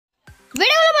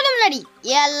வீடியோவில் பார்த்த முன்னாடி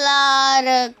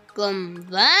எல்லாருக்கும்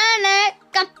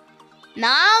வணக்கம்.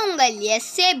 நான் உங்கள்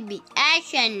S.A.B Ash.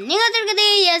 நீங்கள் இருக்கிறது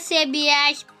S.A.B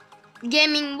Ash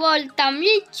gaming world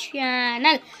Tamil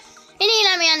channel. இன்னைக்கு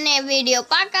நம்ம என்ன வீடியோ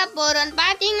பார்க்க போகிறோம்னு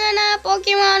பார்த்தீங்கன்னா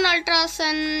போக்கிமான்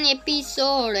அல்ட்ராசன்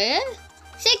எபிசோடு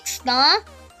 6 தான்.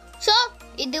 ஸோ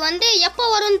இது எப்போ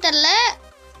வரும்னு தெரில.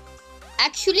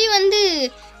 ஆக்சுவலி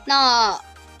நான்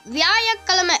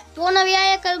வியாழக்கிழமை போன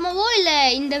வியாழக்கிழமவோ இல்லை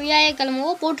இந்த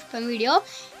வியாழக்கிழமவோ போட்டிருப்பேன் வீடியோ.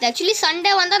 இது ஆக்சுவலி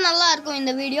சண்டே வந்தால் நல்லாயிருக்கும்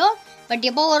இந்த வீடியோ. பட்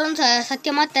எப்போ வரும்னு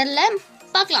சத்தியமாக தெரில,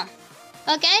 பார்க்கலாம்.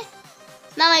 ஓகே,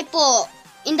 நாம் இப்போது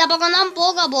இந்த பக்கம் தான்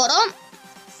போக போகிறோம்.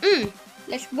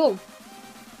 Let's go.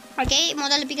 ஓகே,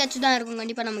 முதல்ல பிகாச்சு தான் இருக்கும்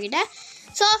கண்டிப்பாக நம்மக்கிட்ட.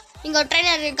 ஸோ இங்கே ஒரு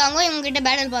ட்ரைனர் இருக்காங்க, இவங்ககிட்ட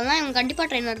பேட்டில் பண்ணலாம். இவங்க கண்டிப்பாக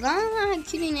ட்ரைனர் தான்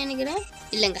ஆக்சுவலி நினைக்கிறேன்.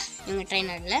 இல்லைங்க, இவங்க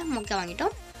ட்ரைனர் இல்லை, மொக்கை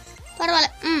வாங்கிட்டோம்,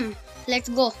 பரவாயில்ல.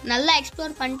 Let's go. நல்லா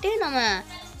எக்ஸ்ப்ளோர் பண்ணிட்டு நம்ம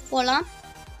போகலாம்.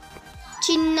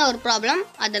 சின்ன ஒரு ப்ராப்ளம்,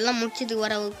 அதெல்லாம் முடிச்சதுக்கு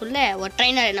வரவுக்குள்ளே ஒரு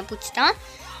ட்ரைனர் என்னை பிடிச்சிட்டான்.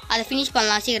 அதை ஃபினிஷ்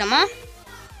பண்ணலாம் சீக்கிரமாக.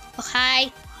 ஹாய்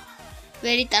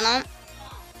வெறித்தனம்.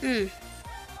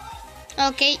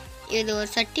 ஓகே, இது ஒரு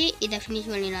சட்டி, இதை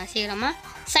ஃபினிஷ் பண்ணிடலாம் சீக்கிரமாக.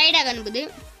 சைடாக் அனுப்புது.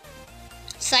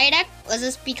 சைடாக்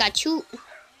வர்சஸ் பிகாச்சு.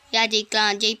 யார்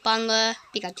ஜெயிப்பாங்க?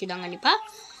 பிகாச்சு தான் கண்டிப்பாக.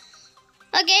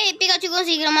 ஓகே, பிகாச்சுக்கும்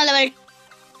சீக்கிரமாக லெவல்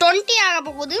 20 ஆக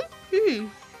போகுது.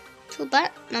 சூப்பர்.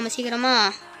 நம்ம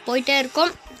சீக்கிரமாக போயிட்டே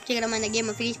இருக்கோம். சீக்கிரமாக இந்த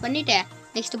கேமை ஃபினிஷ் பண்ணிவிட்டு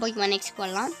நெக்ஸ்ட்டு போக்கிமான் நெக்ஸ்ட்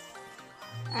போடலாம்.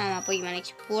 போக்கிமான்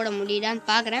நெக்ஸ்ட் போட முடியுதான்னு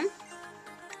பார்க்குறேன்.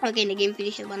 ஓகே, இந்த கேம்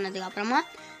ஃபினிஷ் பண்ணதுக்கு அப்புறமா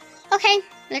ஓகே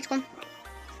லெட்ஸ் கம்.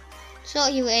 ஸோ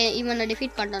இவனை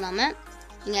டிஃபீட் பண்ணிட்டோம் நாம.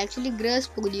 இங்கே ஆக்சுவலி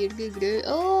கிரேஸ் பகுதி இருக்குது.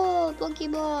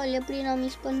 போக்கிபால் எப்படி நான்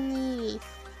மிஸ் பண்ணி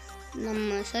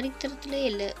நம்ம சரித்திரத்திலே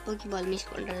இல்லை போக்கிபால்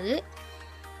மிஸ் பண்ணுறது.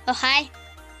 ஹாய்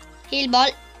ஹீல்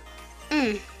பால்.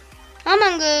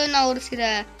 ஆமாங்க, நான் ஒரு சில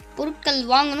பொருட்கள்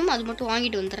வாங்கணும், அது மட்டும்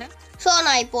வாங்கிட்டு வந்துடுறேன். ஸோ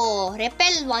நான் இப்போது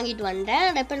ரெப்பல் வாங்கிட்டு வந்தேன்.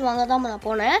 ரெப்பல் வாங்க தான் நான்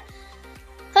போனேன்.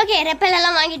 ஓகே, ரெப்பல்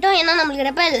எல்லாம் வாங்கிட்டோம். ஏன்னா நம்மளுக்கு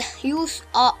ரெப்பல் யூஸ்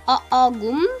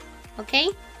ஆகும். Okay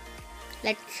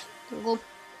let's go.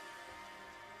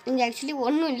 இங்கே ஆக்சுவலி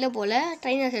ஒன்றும் இல்லை போல்.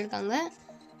 ட்ரைனர்ஸ் இருக்காங்க,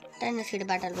 ட்ரைனர்ஸ் கிட்ட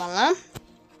பேட்டில் பண்ணலாம்.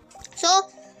 ஸோ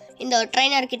இந்த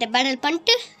ட்ரைனர்கிட்ட பேட்டில்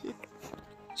பண்ணிட்டு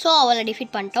ஸோ அவளை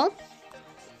டிஃபீட் பண்ணிட்டோம்.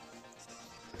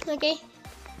 ஓகே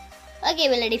ஓகே,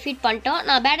 இவளை டிஃபீட் பண்ணிட்டோம்.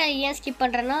 நான் பேட்டில் ஏன் ஸ்கிப்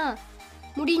பண்ணுறேன்னா,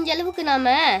 முடிஞ்ச அளவுக்கு நாம்,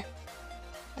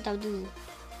 அதாவது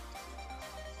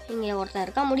இங்கே ஒருத்தர்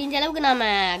இருக்கா, முடிஞ்ச அளவுக்கு நாம்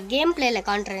கேம் பிளேயில்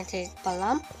கான்சன்ட்ரேட்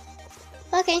பண்ணலாம்.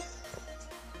 ஓகே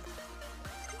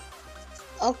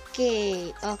ஓகே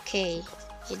ஓகே,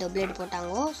 ஏதோ பிளேட்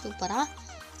போட்டாங்கோ, சூப்பராக.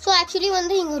 ஸோ ஆக்சுவலி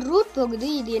இங்கே ரூட் போகுது.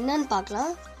 இது என்னன்னு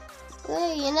பார்க்கலாம்.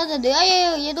 என்னது அது?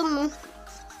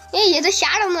 ஏதோ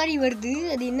ஷேடோ மாதிரி வருது,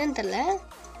 அது என்னன்னு தெரில.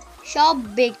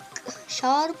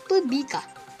 ஷார்ப்பு பீக்கா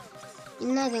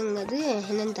என்னதுங்கிறது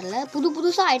என்னன்னு தெரில.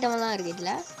 புதுசாக ஐட்டமெல்லாம் இருக்குது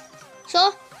இதில். ஸோ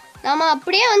நம்ம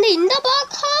அப்படியே இந்த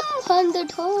பக்கம்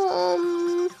வந்துட்டோம்.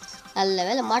 நல்ல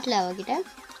வேலை மாட்டல அவகிட்ட.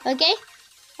 ஓகே,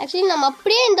 ஆக்சுவலி நம்ம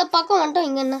அப்படியே இந்த பக்கம் வந்துட்டோம்.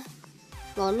 இங்கே என்ன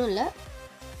ஒன்றும் இல்லை.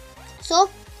 ஸோ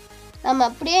நம்ம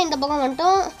அப்படியே இந்த பக்கம்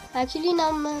வந்துட்டோம். ஆக்சுவலி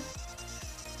நம்ம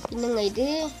இன்னுங்க இது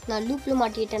நான் லூப்பில்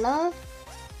மாட்டிக்கிட்டேன்னா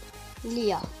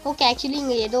இல்லையா? ஓகே, ஆக்சுவலி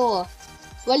இங்கே ஏதோ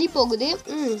வழி போகுது.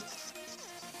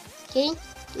 ஓகே,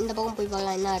 இந்த பக்கம் போய்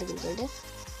பார்க்கலாம் என்ன இருக்குன்னு சொல்லிட்டு.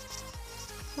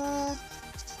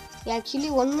 ஆக்சுவலி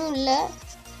ஒன்றும் இல்லை.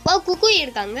 குக்குய்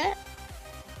இருக்காங்க,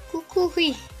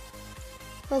 குக்குய்.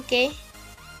 ஓகே,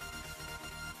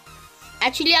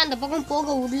 ஆக்சுவலி அந்த பக்கம்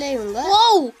போக உள்ள இவங்க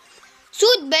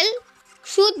ஷூட்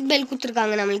பெல்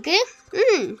கொடுத்துருக்காங்க நம்மளுக்கு.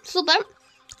 சூப்பர்.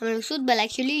 நம்மளுக்கு ஷூட் பெல்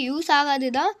ஆக்சுவலி யூஸ் ஆகாது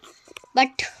தான்,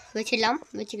 பட்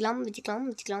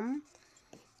வச்சுக்கலாம்.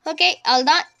 ஓகே,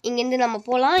 அதுதான். இங்கேருந்து நம்ம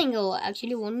போகலாம். இங்கே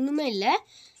ஆக்சுவலி ஒன்றுமே இல்லை.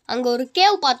 அங்கே ஒரு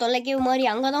கேவ் பார்த்தோம்ல, கேவ் மாதிரி,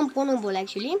 அங்கே தான் போகணும் போல்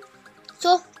ஆக்சுவலி. ஸோ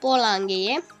போகலாம்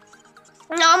அங்கேயே.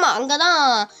 ஆமாம், அங்கே தான்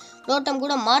ரோட்டம்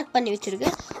கூட மார்க் பண்ணி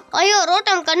வச்சுருக்கு. ஐயோ,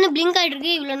 ரோட்டம் கண்ணு பிளிங்க்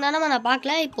ஆகிட்டுருக்கு. இவ்வளோ நேரமாக நான்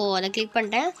பார்க்கல, இப்போது அதை கிளிக்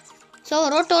பண்ணிட்டேன். So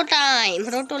roto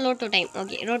time.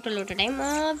 Okay, roto time.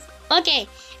 Okay,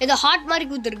 ஏதோ ஹார்ட் மாதிரி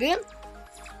கொடுத்துருக்கு.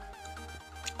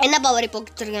 என்ன பவர் இப்போ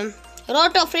கொடுத்துருக்கேன்?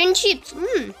 Roto friendships.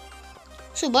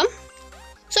 சூப்பர்.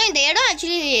 ஸோ இந்த இடம்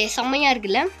ஆக்சுவலி செம்மையாக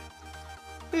இருக்குல்ல.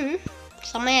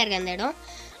 செம்மையாக இருக்குது அந்த இடம்.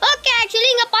 ஓகே,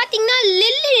 ஆக்சுவலி இங்கே பார்த்தீங்கன்னா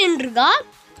லில்லி இருக்கா.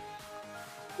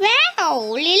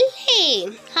 Lily,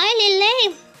 hi lily.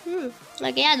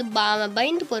 ஓகே, அது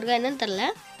பயந்து போயிருக்கா என்னன்னு தெரில.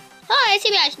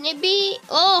 S.A.B Ash நெபி.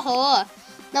 ஓஹோ,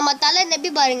 நம்ம தலை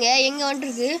நெபி பாருங்க எங்கே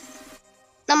வந்துருக்கு.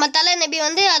 நம்ம தலை நெபி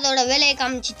அதோட வேலையை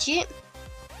காமிச்சிச்சு.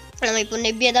 நம்ம இப்போ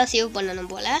நெபியை தான் சேவ்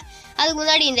பண்ணணும் போல். அதுக்கு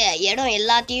முன்னாடி இந்த இடம்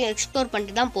எல்லாத்தையும் எக்ஸ்ப்ளோர்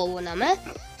பண்ணிட்டு தான் போவோம் நம்ம.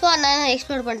 ஸோ அதனால்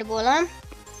எக்ஸ்ப்ளோர் பண்ணிட்டு போகலாம்.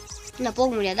 நான் போக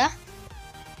முடியாதா?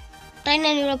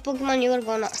 ட்ரைனர் இவ்வளோ போக்கிமான் இவர்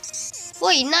கோனா. ஓ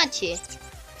என்னாச்சு?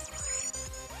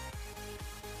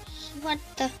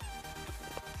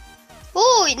 ஓ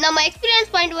நம்ம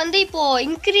எக்ஸ்பீரியன்ஸ் பாயிண்ட் வந்து இப்போ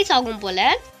இன்க்ரீஸ் ஆகும் போல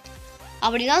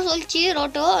அப்படிதான் சொல்லிச்சு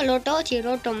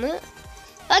ரோட்டோமு.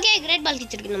 ஓகே கிரேட் பால்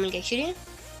கிச்சிருக்கு நம்மளுக்கு. ஆக்சுவலி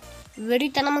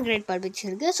வெறித்தனமாக கிரேட் பால்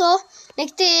வச்சிருக்கு. ஸோ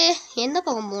நெக்ஸ்ட்டு எந்த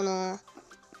பக்கம் போகணும்?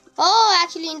 ஓ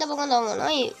ஆக்சுவலி இந்த பக்கம் தான்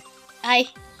போகணும். ஹாய்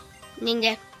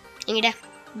நீங்கள் எங்கிட்ட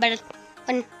பேட்டில்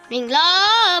பண்ணுறீங்களா?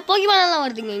 போக்கிமானெலாம்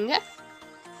வருதுங்க இங்கே.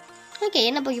 ஓகே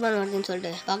என்ன போக்கிமான் வருதுன்னு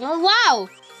சொல்லிட்டு பார்க்கலாம். வாவ்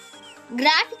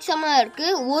கிராஃபிக்ஸ் செம்மையாக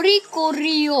இருக்குது. ஒரி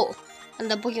கொரியோ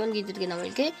அந்த போக்கிமான் கிச்சிருக்கு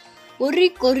நம்மளுக்கு. ஒரி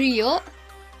கொரியோ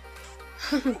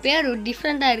பேர்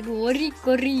டிஃப்ரெண்ட்டாக இருக்குது. Worry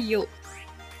choreo.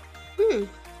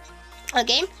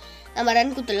 ஓகே நம்ம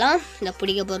ரன் குத்துடலாம். இந்த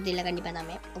பிடிக்க போகிறது இல்லை கண்டிப்பாக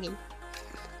நாமே. Okay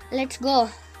let's go.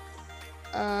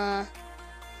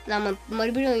 நம்ம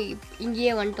மறுபடியும்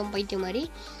இங்கேயே வந்துட்டோம் பைத்தியம் மாதிரி.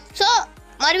 ஸோ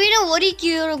மறுபடியும் ஒரி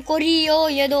கொரியோ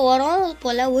ஏதோ வரும்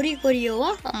போல். ஒரி கொரியோவா?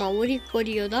 ஆமாம் ஒரி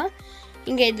கொரியோ தான்.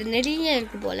 இங்கே இது நிறைய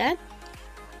இருக்குது போல்.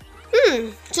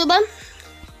 சுபம்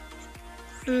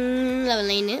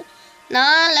லெவல் 9.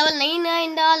 நான் லெவல் 9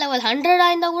 இருந்தால் லெவல்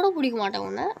 100 இருந்தால் கூட பிடிக்க மாட்டேன்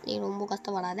உன்னை. நீ ரொம்ப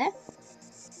கஷ்டப்படாத.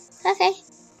 ஓகே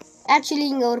ஆக்சுவலி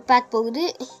இங்கே ஒரு பேக் போகுது.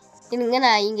 இருங்க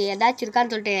நான் இங்கே ஏதாச்சும்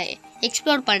இருக்கான்னு சொல்லிட்டு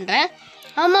எக்ஸ்ப்ளோர் பண்ணுறேன்.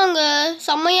 ஆமாங்க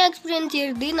செம்மையாக எக்ஸ்பீரியன்ஸ்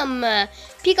இருக்குது. நம்ம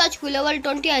பீகாச்சுக்கு லெவல்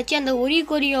 20 ஆச்சு. அந்த ஒரி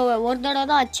கொரியோவை ஒரு தடவை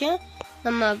தான் ஆச்சு.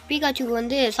 நம்ம பீகாச்சுக்கு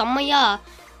வந்து செம்மையாக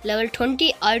லெவல் 20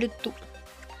 அடுத்து.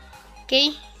 ஓகே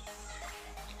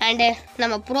அண்டு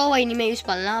நம்ம ப்ரோவை இனிமேல் யூஸ்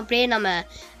பண்ணலாம். அப்படியே நம்ம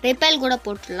ரெப்பேல் கூட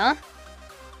போட்டுடலாம்.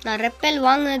 நான் ரெப்பேல்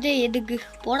வாங்கினதே எதுக்கு?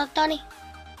 போடத்தானே.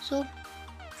 ஸோ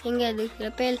எங்கே அது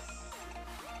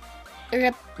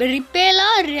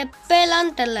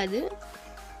ரெப்பேலான்னு தெரில. அது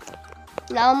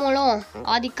நாமளும்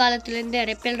ஆதி காலத்துலேருந்து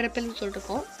ரெப்பேல்னு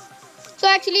சொல்லிட்டுருக்கோம். ஸோ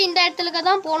ஆக்சுவலி இந்த இடத்துலக்கு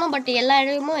தான் போனோம். பட் எல்லா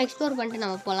இடமும் எக்ஸ்ப்ளோர் பண்ணிட்டு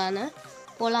நம்ம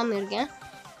போகலான்னு இருக்கேன்.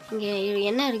 இங்கே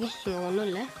என்ன இருக்குது? இங்கே ஒன்றும்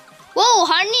இல்லை. ஓ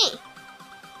ஹனி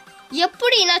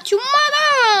எப்படி? நான் சும்மா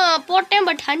தான் போட்டேன்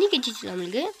பட் ஹனி கிச்சிச்சு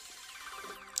நம்மளுக்கு.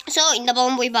 ஸோ இந்த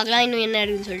பக்கம் போய் பார்க்கலாம் இன்னும் என்ன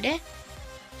இருக்குதுன்னு சொல்லிட்டு.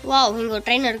 வா இங்கே ஒரு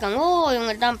ட்ரெயினர் இருக்காங்க. ஓ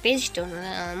இவங்ககிட்ட தான் பேசிட்டு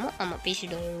வந்தோம். ஆமாம்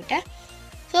பேசிட்டு இவங்ககிட்ட.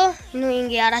 ஸோ இன்னும்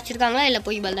இங்கே யாராச்சும் இருக்காங்களா? இல்லை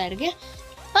போய் பால் தான் இருக்குது.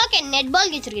 ஓகே நெட்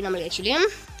பால் கிச்சிருக்கு நம்மளுக்கு ஆக்சுவலி.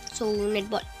 ஸோ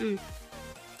நெட் பால்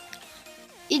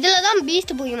இதில் தான்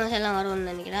பீஸ்ட் போக்கிமான்ஸ் எல்லாம் வரும்னு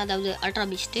நினைக்கிறேன். அதாவது ultra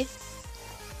beast.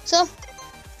 So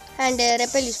and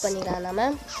repel use பண்ணிக்கலாம் நம்ம.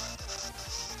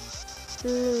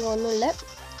 ஒன்றும் இல்லை.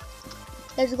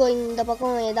 Let's go. இந்த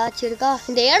பக்கம் ஏதாச்சும் இருக்கா?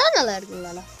 இந்த இடம் நல்லா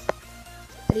இருக்குங்களா?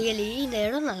 ரியலி இந்த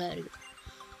இடம் நல்லா இருக்குது.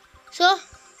 ஸோ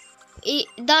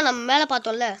இதான் நம்ம மேலே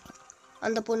பார்த்தோம்ல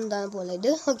அந்த பொண்ணு தான் போல்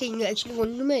இது. ஓகே இங்கே ஆக்சுவலி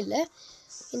ஒன்றுமே இல்லை.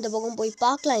 இந்த பக்கம் போய்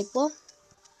பார்க்கலாம் இப்போது.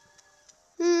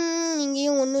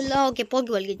 இங்கேயும் ஒன்றும் இல்லை. ஓகே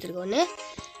போக்கி பால் கிச்சிருக்கு ஒன்று.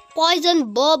 பாய்சன்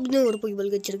பாப்னு ஒரு போக்கி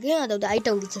பால் கிச்சிருக்கு. அதாவது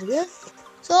ஐட்டம் கிச்சிருக்கு.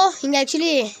 ஸோ இங்கே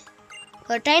ஆக்சுவலி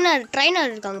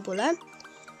ட்ரைனர் இருக்காங்க போல்.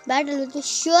 Battle with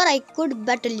sure I could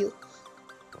battle you.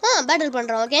 Battle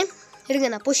பண்ணுறோம். ஓகே இருங்க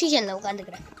நான் பொசிஷனில்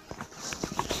உட்காந்துக்கிறேன்.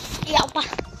 அப்பா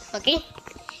ஓகே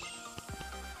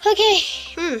ஓகே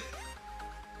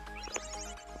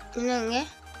என்னங்க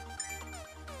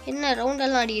என்ன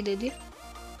ரவுண்டெல்லாம் அடிக்குது? இது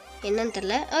என்னன்னு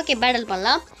தெரில. ஓகே பேட்டில்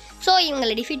பண்ணலாம். ஸோ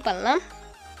இவங்களை டிஃபீட் பண்ணலாம்.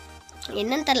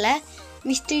 என்னன்னு தெரில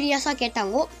மிஸ்டீரியஸாக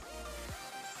கேட்டாங்க.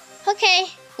 Okay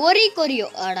worry choreo.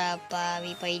 அடா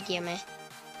பாவி பைத்தியமே.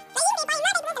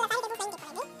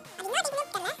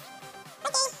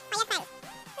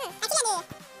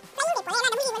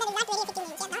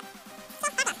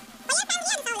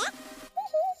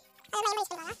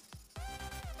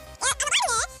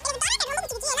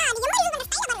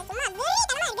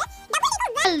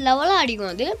 லெவலாக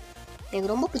அடிக்கும். அது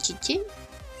எனக்கு ரொம்ப பிடிச்சிச்சு.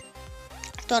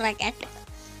 Dora gate.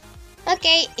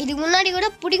 ஓகே இதுக்கு முன்னாடி கூட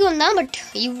பிடிக்கும் தான். பட்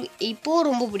இப்போது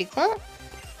ரொம்ப பிடிக்கும்.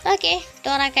 ஓகே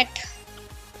டோரா கேட்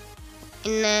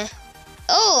என்ன?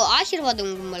 ஓ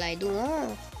ஆசீர்வாதம் கும்பலா இதுவும்.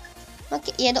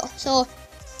 ஓகே ஏதோ. ஸோ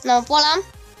நம்ம போகலாம்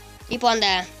இப்போ. அந்த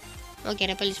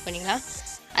ஓகே ரெப்பல் யூஸ் பண்ணிக்கலாம்.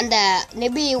 அந்த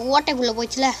நெபி ஓட்டைக்குள்ளே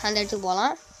போச்சுல அந்த இடத்துக்கு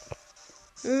போகலாம்.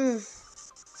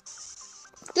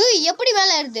 எப்படி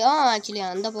வேலை ஏறுது? ஆக்சுவலி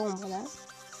அந்த பக்கம் போல.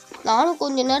 நானும்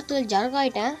கொஞ்ச நேரத்தில்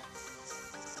ஜர்காயிட்டேன்.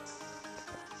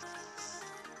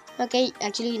 ஓகே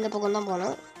ஆக்சுவலி இந்த பக்கம் தான்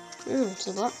போகணும்.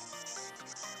 சூப்பர்.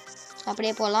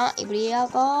 அப்படியே போகலாம்.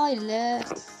 இப்படியாக்கா இல்லை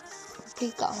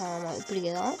இப்படிக்கா? ஆமாம்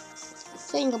இப்படிக்கே தான்.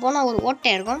 ஸோ இங்கே போனால் ஒரு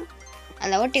ஓட்டை இருக்கும்.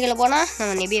 அந்த ஓட்டைகளை போனால்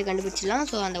நம்ம நெபியை கண்டுபிடிச்சிடலாம்.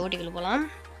 ஸோ அந்த ஓட்டைகளை போகலாம்.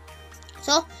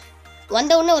 ஸோ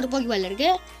வந்த உடனே ஒரு போக்கி பால்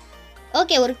இருக்குது.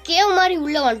 ஓகே ஒரு கேவ் மாதிரி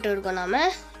உள்ளே வந்துட்டு இருக்கோம் நாம்.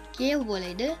 கேவ் போல்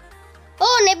இது. ஓ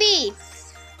நெபி.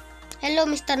 Hello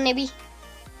mister நெபி.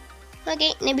 ஓகே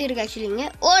நெபி இருக்குது ஆக்சுவலிங்க.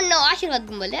 ஓ இன்னும் ஆசீர்வாத்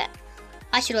கும்பல்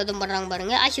ஆசீர்வாதம் பண்ணுறாங்க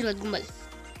பாருங்கள். ஆசீர்வாத் கும்பல்.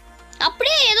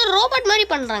 அப்படியே ஏதோ ரோபோட் மாதிரி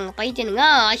பண்ணுறாங்க பைத்தியனுங்க.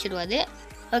 ஆசீர்வாத்.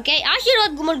 ஓகே,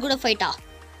 ஆசீர்வாத் கும்பல் கூட ஃபைட்டா?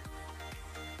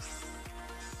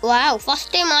 வாவ்,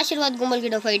 ஃபர்ஸ்ட் டைம் ஆசீர்வாத் கும்பல்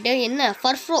கிட்ட ஃபைட்டு. என்ன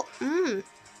ஃபர்ஃப்ரோ?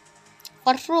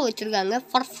 ஃபர்ஃப்ரோ வச்சுருக்காங்க.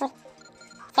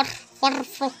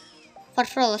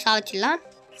 ஃபர்ஃப்ரோ சாவச்சிடலாம்.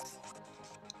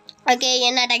 ஓகே,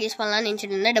 என்ன அட்டாக் யூஸ் பண்ணலாம்னு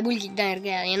நினச்சிட்டு இருந்தேன். டபுள் கிக் தான்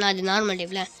இருக்குது, ஏன்னா அது நார்மல்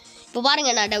டைப்பில். இப்போ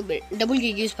பாருங்கள், நான் டபுள்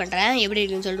கிக் யூஸ் பண்ணுறேன். எப்படி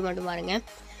இருக்குன்னு சொல்லிட்டு மட்டும் பாருங்கள்.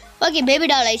 ஓகே, பேபி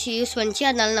டால் ஐசி யூஸ் பண்ணிச்சு,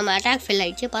 அதனால நம்ம அட்டாக் ஃபெயில்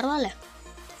ஆகிடுச்சு. பரவாயில்ல,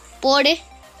 போடு.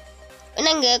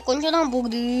 என்னங்க கொஞ்சம் தான்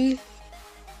போகுது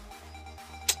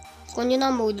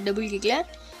டபுள் கிக்கில்.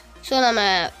 ஸோ நம்ம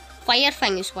ஃபயர்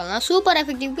ஃபேங் யூஸ் பண்ணலாம். சூப்பர்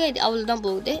எஃபெக்டிவ்க்கு இது அவ்வளோ தான்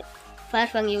போகுது.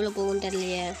 ஃபயர் ஃபேங் எவ்வளோ போகும்னு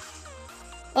தெரியலையே.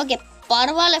 ஓகே,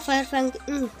 பரவாயில்ல. Fire ஃபேங்க்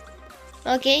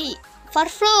okay.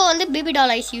 ஃபர்ஃப்ரோ வந்து பேபி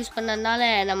டால் ஐஸ் யூஸ் பண்ணதுனால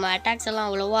நம்ம அட்டாக்ஸ் எல்லாம்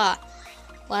அவ்வளோவா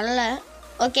வரல.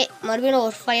 ஓகே, மறுபடியும்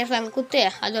ஒரு ஃபயர் ஃபேங் குத்து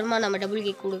அதுமா நம்ம டபுள்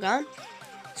கிக் கொடுக்கலாம்.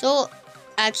 ஸோ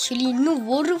ஆக்சுவலி இன்னும்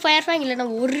ஒரு ஃபயர் ஃபேங் இல்லைன்னா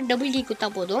ஒரு டபுள் கிக் குத்தா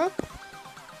போதும்.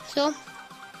 ஸோ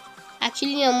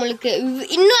ஆக்சுவலி நம்மளுக்கு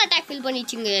இன்னும் அட்டாக் ஃபில்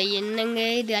பண்ணிச்சுங்க. என்னங்க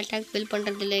இது அட்டாக் ஃபில்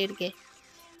பண்ணுறதுல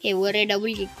இருக்குது. ஒரே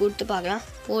டபுள் கிக் கொடுத்து பார்க்கலாம்.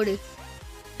 போடு.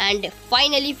 And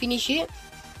finally finish.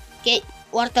 ஓகே,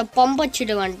 ஒருத்த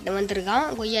பம்பச்சிட்டு வந்திருக்கான்.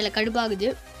 கொய்யால் கடுப்பாகுது.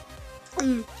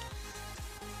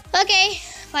 ஓகே,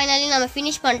 ஃபைனலி நம்ம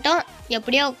ஃபினிஷ் பண்ணிட்டோம்.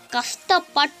 எப்படியோ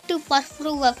கஷ்டப்பட்டு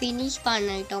ஃபர்ஃப்ரோவை ஃபினிஷ்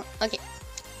பண்ணிட்டோம். ஓகே,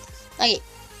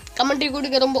 கமெண்ட்ரி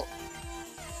கொடுக்க ரொம்ப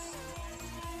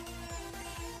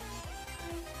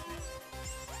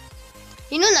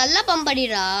இன்னும் நல்லா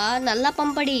பம்படிடா. நல்லா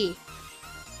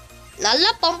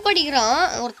பம்படிக்கிறான்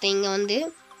ஒருத்தன் இங்கே வந்து.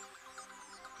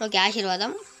 ஓகே,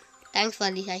 ஆசீர்வாதம். தேங்க்ஸ்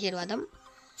ஃபார் திஸ் ஆசீர்வாதம்.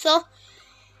 ஸோ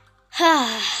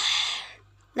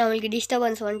நம்மளுக்கு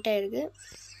டிஸ்டர்பன்ஸ் வந்துட்டே இருக்குது.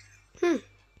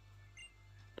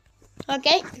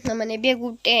 ஓகே, நம்ம நெபியை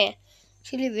கூப்பிட்டு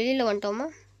சொல்லி வெளியில் வந்துட்டோமா?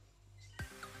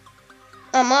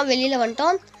 ஆமாம், வெளியில்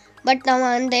வந்துட்டோம். பட்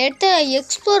நம்ம அந்த இடத்த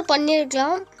எக்ஸ்ப்ளோர்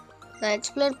பண்ணியிருக்கலாம். நான்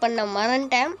எக்ஸ்ப்ளோர் பண்ண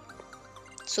மறந்துட்டேன்.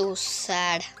 So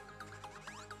sad.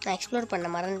 நான் எக்ஸ்ப்ளோர் பண்ண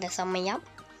மறந்துட்டேன் செம்மையா.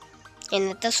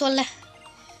 என்னத்த சொல்ல.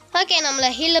 ஓகே, நம்மளை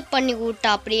ஹீலப் பண்ணி விட்டா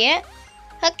அப்படியே.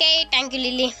 Okay, thank you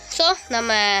lily. ஸோ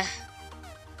நம்ம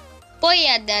போய்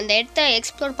அந்த இடத்த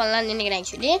எக்ஸ்ப்ளோர் பண்ணலான்னு நினைக்கிறேன்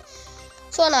ஆக்சுவலி.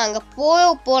 ஸோ நான் அங்கே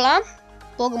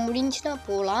போக முடிஞ்சுன்னா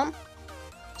போகலாம்.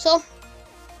 ஸோ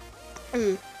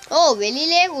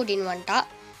வெளியிலே கூட்டின்னு வந்துட்டா.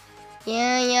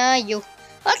 ஐயோ.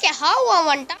 ஓகே, ஹவ்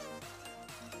வந்துட்டா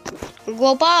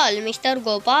Gopal, mister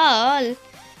Gopal.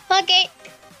 Okay,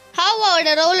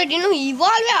 ஹாவோட Rowlatt இன்னும்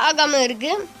இவால்வே ஆகாமல்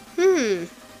இருக்குது.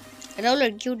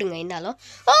 ரவுலட் கியூட்டுங்க இருந்தாலும்.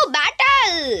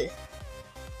 Battle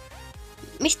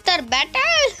mister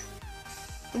battle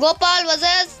Gopal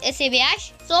versus S.A.B Ash.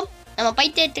 So நம்ம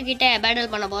பைத்தியத்துக்கிட்ட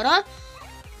பேட்டில் பண்ண போகிறோம்.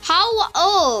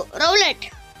 ரவுலட்.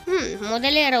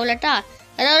 முதலே ரவுலட்டா?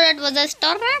 Rowlatt versus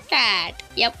Torah gate.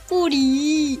 எப்படி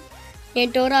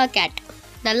என் டொரா கேட்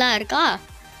நல்லா இருக்கா?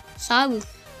 சாவு.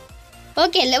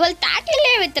 ஓகே, லெவல்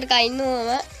 13லே வைத்திருக்கா இன்னும்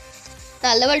அவன்.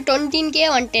 நான் லெவல் 20K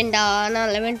வந்துட்டேன்டா.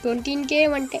 நான் லெவல் 20K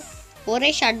வந்துட்டேன். ஒரே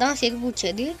ஷாட் தான்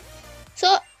செருப்புச்சது. ஸோ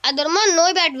அது ரொம்ப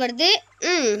நோய் பேட் வருது.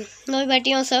 நோய்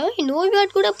பேட்டையும் நோய்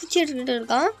பேட் கூட பிடிச்சிட்டு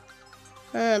இருக்கான்.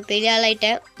 பெரிய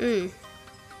ஆளாயிட்டேன்.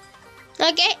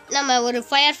 ஓகே, நம்ம ஒரு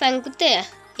ஃபயர் ஃபேங் குத்து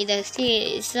இதை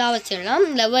வச்சிடலாம்.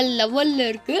 லெவலில்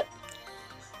இருக்குது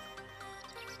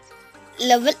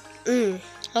level.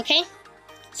 Okay,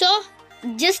 so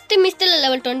just மிஸ்டில்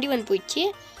level 21 போயிடுச்சு.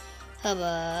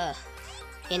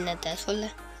 என்னத்த சொல்ல.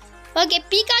 Okay,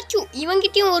 Pikachu.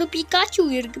 இவங்கிட்டையும் ஒரு பீகாச்சு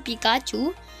இருக்குது. பீகாச்சு.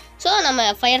 ஸோ நம்ம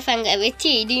ஃபயர் ஃபேங்கை வச்சு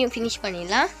இதையும் ஃபினிஷ்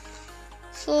பண்ணிடலாம்.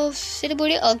 ஸோ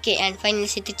சிறுபொடி. ஓகே, அண்ட் ஃபைனலி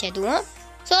செத்துச்சு அதுவும்.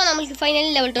 ஸோ நம்மளுக்கு ஃபைனலி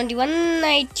லெவல் 21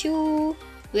 ஆயிடுச்சு.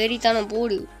 வெறித்தானம்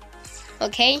போடு.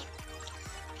 ஓகே,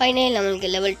 ஃபைனலி நம்மளுக்கு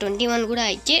லெவல் 21 கூட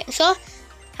ஆயிடுச்சு. ஸோ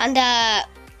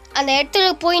அந்த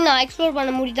இடத்துல போய் நான் எக்ஸ்ப்ளோர்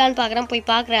பண்ண முடியுதான்னு போய்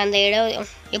பார்க்குறேன் அந்த இடம்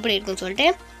எப்படி இருக்குன்னு சொல்லிட்டு.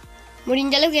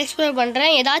 முடிஞ்ச அளவுக்கு எக்ஸ்ப்ளோர்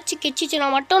பண்ணுறேன். ஏதாச்சும் கெச்சிச்சுன்னா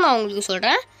மட்டும் நான் உங்களுக்கு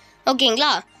சொல்கிறேன்.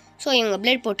 ஓகேங்களா? ஸோ இவங்க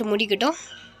பிளேட் போட்டு முடிக்கட்டும்.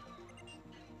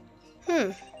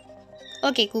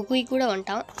 ஓகே, குக்குய் கூட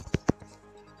வந்துட்டான்.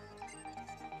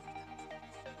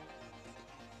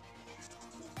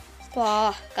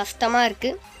 கஷ்டமாக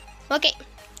இருக்குது. ஓகே,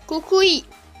 குக்குய்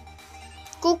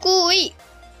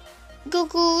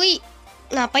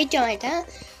நான் பைத்தியம் ஆகிட்டேன்.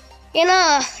 ஏன்னா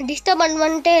டிஸ்டர்பன்ஸ்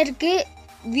வந்துட்டே இருக்குது.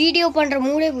 வீடியோ பண்ணுற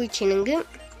மூடே போயிடுச்சு எனக்கு.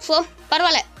 ஸோ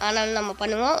பரவாயில்ல, ஆனாலும் நம்ம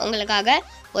பண்ணுவோம் உங்களுக்காக.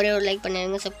 ஒரே ஒரு லைக்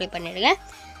பண்ணிடுங்க, சப்ஸ்கிரைப் பண்ணிடுங்க.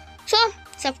 So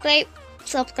subscribe.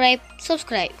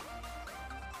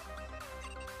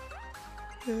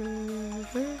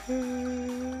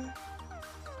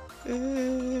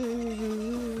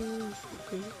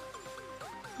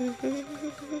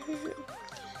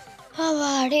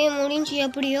 அவாடே முடிஞ்சு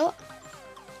எப்படியோ.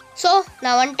 ஸோ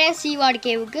நான் வந்துட்டேன் சீவார்டு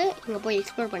கேவுக்கு. இங்கே போய்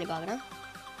எக்ஸ்ப்ளோர் பண்ணி பார்க்குறேன்.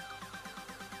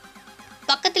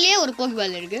 பக்கத்துலேயே ஒரு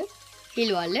போக்கிபால் இருக்குது,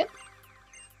 ஹீல் பால்.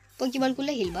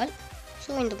 போக்கிபால்குள்ளே ஹீல் பால். ஸோ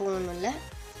இந்த பக்கம் ஒன்றும் இல்லை.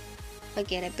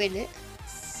 ஓகே, ரெப்பேடு.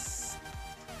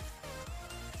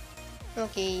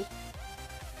 ஓகே,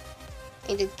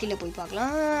 இது கீழே போய்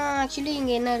பார்க்கலாம். ஆக்சுவலி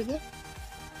இங்கே என்ன இருக்குது?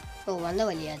 ஓ, வந்த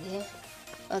வழியாது.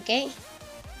 ஓகே,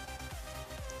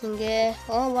 இங்கே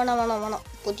வேணாம்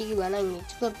பொத்திக்கு வேணாம். இங்கே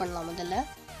எக்ஸ்ப்ளோர் பண்ணலாம் முதல்ல.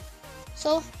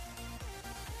 ஸோ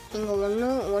இங்கே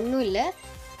ஒன்றும் இல்லை.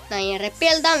 நான் என்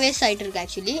ரெப்பேல் தான் வேஸ்ட் ஆகிட்டு இருக்கு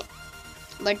ஆக்சுவலி.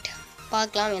 பட்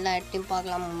பார்க்கலாம், எல்லா இடத்தையும்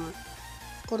பார்க்கலாம்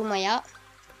பொறுமையாக.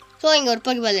 ஸோ இங்கே ஒரு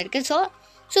போக்கிபால் இருக்குது. ஸோ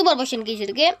சூப்பர் பொஷன் கீஸ்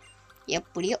இருக்குது.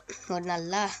 எப்படியோ ஒரு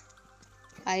நல்லா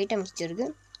ஐட்டம் இருக்குது.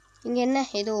 இங்கே என்ன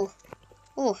ஏதோ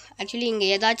ஆக்சுவலி இங்கே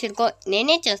ஏதாச்சும் இருக்கும்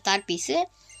நினைச்ச ஸ்டார் பீஸு.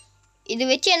 இது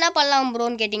வச்சு என்ன பண்ணலாம்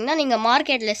ப்ரோன்னு கேட்டிங்கன்னா, நீங்கள்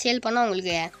மார்க்கெட்டில் சேல் பண்ணால்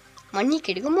உங்களுக்கு மணி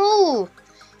கிடைக்குமோ.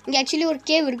 இங்கே ஆக்சுவலி ஒரு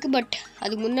கேவ் இருக்குது. பட்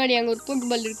அதுக்கு முன்னாடி அங்கே ஒரு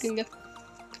போக்கிபால் இருக்குங்க.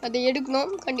 அதை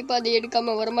எடுக்கணும். கண்டிப்பாக அதை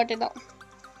எடுக்காமல் வரமாட்டேன் தான்.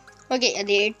 ஓகே,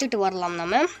 அதை எடுத்துகிட்டு வரலாம்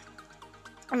நம்ம.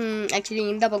 ஆக்சுவலி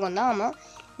இந்த பக்கம் தான். ஆமாம்,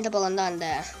 இந்த பக்கம் தான் அந்த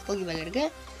போக்கிபால் இருக்குது.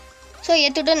 ஸோ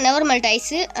எடுத்துகிட்டு நெவர் மெல்ட்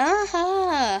ஐஸு.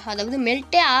 அதாவது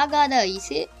மெல்ட்டே ஆகாத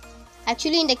ஐஸு.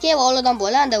 ஆக்சுவலி இந்த கேவ் அவ்வளோதான்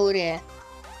போல். அந்த ஒரு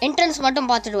என்ட்ரன்ஸ் மட்டும்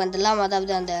பார்த்துட்டு வந்துடலாம்.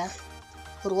 அதாவது அந்த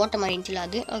ஒரு ஓட்ட மாதிரி இருந்துச்சுல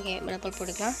அது. ஓகே, ரெப்பல்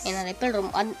போட்டுக்கலாம். ஏன்னா ரெப்பல்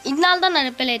ரொம்ப இதனால தான் நான்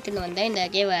ரெப்பல் எடுத்துகிட்டு வந்தேன் இந்த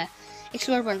கேவை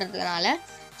எக்ஸ்ப்ளோர் பண்ணுறதுனால.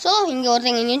 ஸோ இங்கே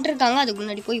ஒருத்தங்க நின்றுருக்காங்க. அதுக்கு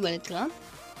முன்னாடி போய் வளர்த்துக்கலாம்.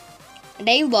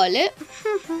 டைவ் பால்.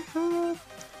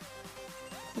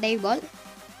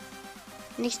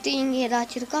 நெக்ஸ்ட்டு இங்கே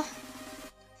ஏதாச்சும் இருக்கா?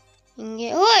 இங்கே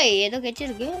ஏதோ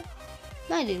கெச்சிருக்கு.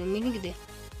 நான் இது மினுக்குது.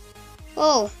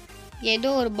 ஏதோ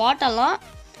ஒரு பாட்டெல்லாம்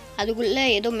அதுக்குள்ளே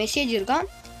ஏதோ மெசேஜ் இருக்கான்.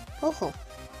 ஓஹோ,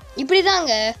 இப்படி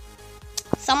தாங்க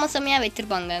செம்மையாக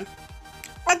வச்சுருப்பாங்க.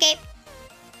 Okay,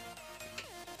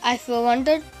 I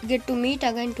wanted get to meet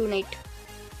again to night.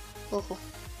 ஓஹோ,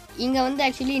 இங்கே வந்து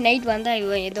ஆக்சுவலி நைட் வந்தால்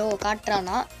இவன் ஏதோ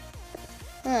காட்டுறானா.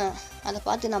 அதை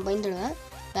பார்த்து நான் பயந்துடுவேன்.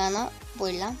 வேணாம்,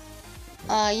 போயிடலாம்.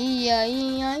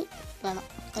 வேணாம்.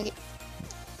 ஓகே,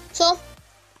 ஸோ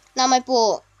நாம்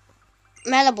இப்போது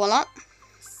மேலே போகலாம்.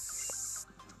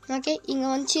 ஓகே,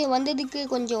 இங்கே வந்ததுக்கு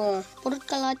கொஞ்சம்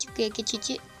பொருட்களாச்சும்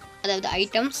கிச்சிச்சு. அதாவது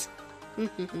ஐட்டம்ஸ்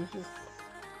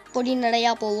பொடி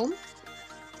நடையாக போவோம்.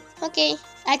 ஓகே,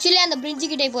 ஆக்சுவலி அந்த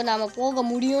பிரிட்ஜுக்கிட்ட இப்போ நாம் போக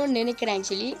முடியும்னு நினைக்கிறேன்.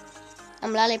 ஆக்சுவலி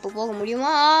நம்மளால் இப்போ போக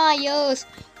முடியுமா? யோஸ்,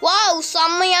 வாவ்,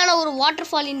 செம்மையான ஒரு வாட்டர்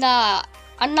ஃபால் இந்த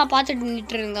அண்ணா பார்த்துட்டு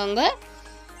நின்றுட்டுருக்காங்க.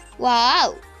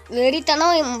 வாவ்,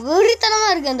 வெறித்தனமாக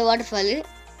இருக்குது அந்த வாட்டர் ஃபாலு.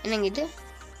 என்னங்க இது?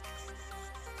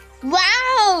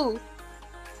 வாவ்,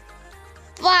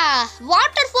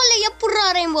 வாட்டர் ஃபாலில் எப்படி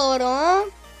ரெயின்போ வரும்?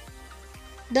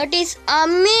 That is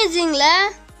அமேசிங்ல.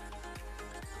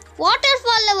 வாட்டர்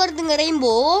ஃபாலில் வருதுங்க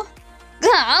ரெயின்போ.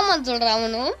 ஆமாம் சொல்கிறேன்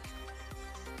அவனும்.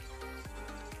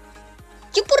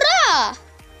 எப்படா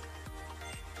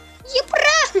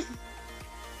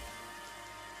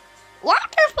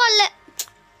வாட்டர் ஃபாலில்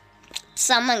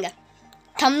செம்மங்க.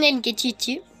 தம்ப்நெயில்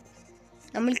கிச்சிச்சு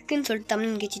நம்மளுக்குன்னு சொல்லிட்டு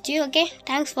thumbnail கிச்சிச்சு. Okay,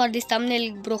 thanks for this thumbnail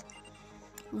bro,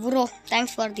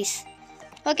 thanks for this.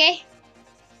 Okay,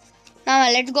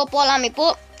 நாம் லெட்ஸ் கோ போகலாம்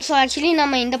இப்போது. ஸோ ஆக்சுவலி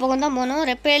நம்ம இந்த பக்கம் தான் போகணும்.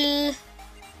 ரெப்பேல்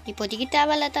இப்போதைக்கு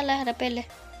தேவையில்ல ரெப்பேல்.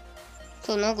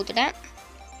 ஸோ நோ கொடுத்துட்டேன்.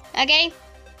 ஓகே,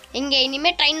 இங்கே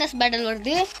இனிமேல் ட்ரைனர்ஸ் பேட்டில்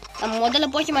வருது. நம்ம முதல்ல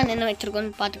போக்கிமான் என்ன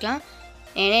வச்சுருக்கோன்னு பார்த்துக்கலாம்.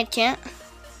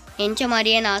 நினச்ச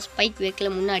மாதிரியே நான் ஸ்பைக் வைக்கல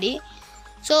முன்னாடி.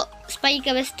 ஸோ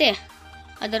ஸ்பைக்கை வச்சுட்டு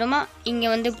அதுரமா இங்கே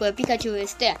வந்து இப்போ பிகாச்சு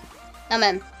வச்சுட்டு நம்ம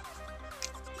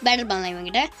பேட்டில் பண்ணலாம்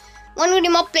இவங்கிட்ட. ஒன்குடி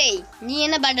மப்ளே, நீ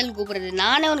என்ன பேட்டில் கூப்பிட்றது?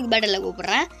 நானே உனக்கு பேட்டிலில்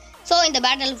கூப்பிட்றேன். ஸோ இந்த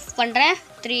பேட்டில் பண்ணுறேன்.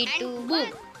 3, 2 boom,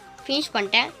 ஃபினிஷ்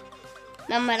பண்ணிட்டேன்.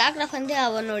 நம்ம ராக்ரஃப் வந்து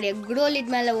அவனுடைய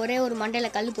குடோலிட் மேலே ஒரே ஒரு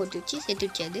மண்டையில் கல் போட்டு வச்சு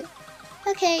செத்துடுச்சு அது.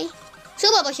 ஓகே,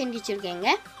 சூப்பர் பொசிஷன் வச்சுருக்கேங்க.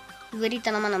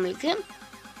 வெறித்தனமாக நம்மளுக்கு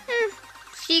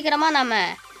சீக்கிரமாக நம்ம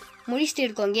முடிச்சுட்டு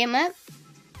இருக்கோம் கேமை.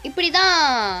 இப்படி தான்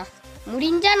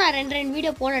முடிஞ்சால் நான் 2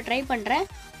 வீடியோ போட ட்ரை பண்ணுறேன்.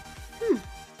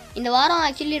 இந்த வாரம்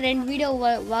ஆக்சுவலி 2 வீடியோ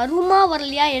வருமா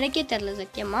வரலையா எனக்கே தெரில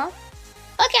சத்தியமாக.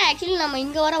 ஓகே, ஆக்சுவலி நம்ம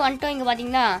இங்கே வந்துட்டோம். இங்கே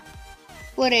பார்த்தீங்கன்னா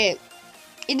ஒரு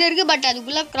இது இருக்குது. பட்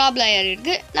அதுக்குள்ளே கிராப் லேயர்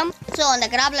இருக்குது. ஸோ அந்த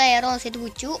கிராப் லேயரும் செத்து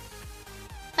போச்சு.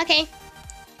 ஓகே,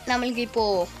 நம்மளுக்கு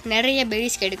இப்போது நிறைய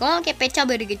பெரிஸ் கிடைக்கும். ஓகே, பெச்சா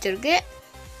பெரி கிடச்சிருக்கு.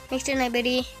 நெக்ஸ்ட் என்ன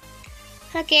பெரி?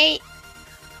 ஓகே,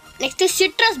 நெக்ஸ்ட்டு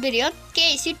சிட்ரஸ் பெரி. ஓகே,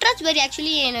 சிட்ரஸ் பெரி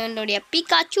ஆக்சுவலி என்னுடைய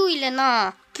பிகாச்சு இல்லைன்னா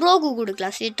ப்ரோகு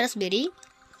கொடுக்கலாம் citrus peri.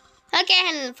 Okay,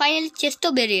 and finally செஸ்டோ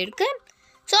பெரி இருக்குது.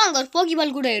 ஸோ அங்கே ஒரு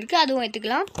போக்கிபால் கூட இருக்குது, அதுவும்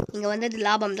எடுத்துக்கலாம். இங்கே வந்தது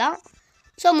லாபம் தான்.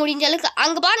 ஸோ முடிஞ்ச அளவுக்கு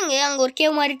அங்கே பாருங்கள், அங்கே ஒரு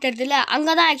கேவ் மாதிரி தருதுல,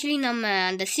 அங்கே தான் ஆக்சுவலி நம்ம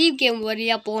அந்த சீவ் கேவ்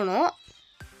வழியாக போகணும்.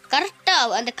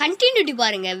 கரெக்டாக அந்த கண்டினியூட்டி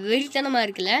பாருங்கள், வெறித்தனமாக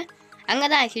இருக்குல்ல. அங்கே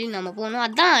தான் ஆக்சுவலி நம்ம போகணும்.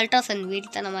 அதுதான் அல்ட்ராசன்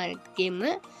வெறித்தனமாக இருக்குது கேமு.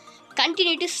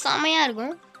 கண்டினியூட்டி செம்மையாக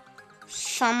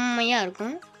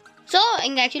இருக்கும். ஸோ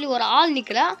இங்கே ஆக்சுவலி ஒரு ஆள்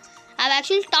நிற்கிறா. அவள்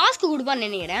ஆக்சுவலி டாஸ்க்கு கொடுப்பான்னு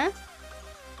நினைக்கிறேன்.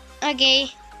 ஓகே,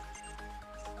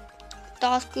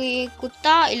 டாஸ்க்கு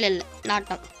குத்தா இல்லை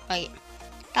நாட்டம். ஓகே,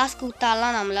 டாஸ்க்கு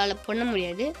குத்தாலாம் நம்மளால் பண்ண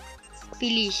முடியாது.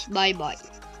 Please bye.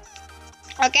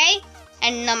 ஓகே,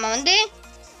 அண்ட் நம்ம வந்து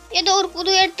ஏதோ ஒரு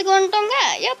புது இடத்துக்கு வந்துட்டோங்க.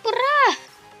 எப்பட்றா?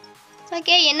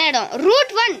 ஓகே, என்ன இடம்?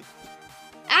 ரூட் 1.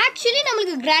 ஆக்சுவலி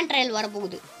நம்மளுக்கு கிராண்ட் ட்ரையல்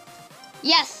வரப்போகுது.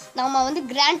 எஸ், நம்ம வந்து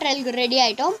கிராண்ட் ட்ரையலுக்கு ரெடி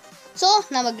ஆகிட்டோம். ஸோ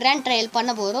நம்ம கிராண்ட் ட்ரையல்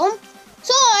பண்ண போகிறோம்.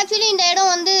 ஸோ ஆக்சுவலி இந்த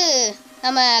இடம் வந்து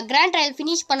நம்ம கிராண்ட் ட்ரையல்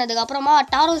ஃபினிஷ் பண்ணதுக்கப்புறமா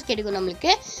டாரோஸ் கிடைக்கும்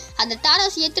நம்மளுக்கு. அந்த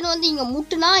டாரோஸ் எடுத்துன்னு வந்து இங்கே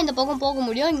முட்டுனா இந்த பக்கம் போக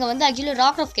முடியும். இங்கே வந்து ஆக்சுவலி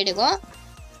ராக்ரஃப் கிடைக்கும்.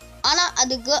 ஆனால்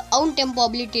அதுக்கு அவுன் டெம்போ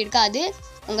அபிலிட்டி இருக்காது.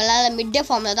 உங்களால் மிட் டே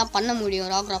ஃபார்மில் தான் பண்ண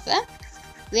முடியும் ராக்ரஃபை.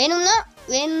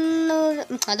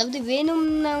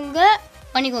 வேணும்னவங்க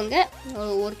பண்ணிக்கோங்க,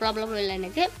 ஒரு ப்ராப்ளமும் இல்லை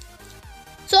எனக்கு.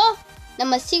 ஸோ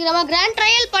நம்ம சீக்கிரமாக கிராண்ட்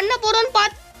ட்ரையல் பண்ண போகிறோன்னு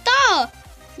பார்த்தா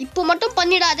இப்போ மட்டும்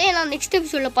பண்ணிடாதே. நான் நெக்ஸ்ட்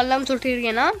எபிசோடில் பண்ணலாம்னு சொல்லிட்டு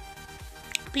இருக்கேன்னா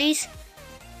ப்ளீஸ்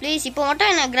இப்போ மட்டும்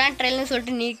என்ன கிராண்ட் ட்ரையல்னு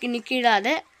சொல்லிட்டு நிற்கிடாத.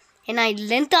 ஏன்னா இது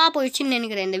லென்த்தாக போயிடுச்சுன்னு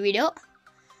நினைக்கிறேன் இந்த வீடியோ.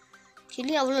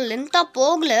 ஆக்சுவலி அவ்வளோ லென்த்தாக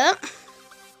போகல,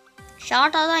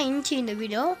 ஷார்ட்டாக தான் இருந்துச்சு இந்த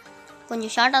வீடியோ.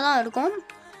 கொஞ்சம் ஷார்ட்டாக தான் இருக்கும்.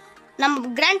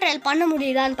 நம்ம கிராண்ட் ட்ரையல் பண்ண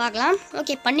முடியுதான்னு பார்க்கலாம்.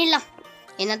 ஓகே, பண்ணிடலாம்.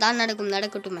 என்ன தான்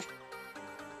நடக்கட்டுமே.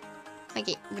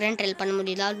 ஓகே, கிராண்ட் ட்ரையல் பண்ண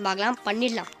முடியுதான்னு பார்க்கலாம்.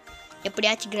 பண்ணிடலாம்,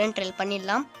 எப்படியாச்சும் கிராண்ட் ட்ரையல்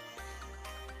பண்ணிடலாம்.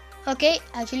 ஓகே,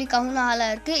 ஆக்சுவலி கவுன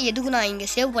ஆளாக இருக்குது. எதுக்கும் நான் இங்கே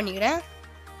சேவ் பண்ணிக்கிறேன்.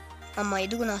 ஆமாம்,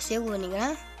 எதுக்கும் நான் சேவ்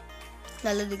பண்ணிக்கிறேன்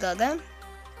நல்லதுக்காக.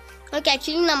 ஓகே,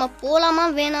 ஆக்சுவலி நம்ம போகலாமா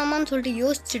வேணாமான்னு சொல்லிட்டு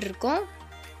யோசிச்சுட்டு இருக்கோம்.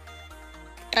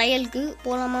 ட்ரையலுக்கு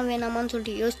போகலாமா வேணாமான்னு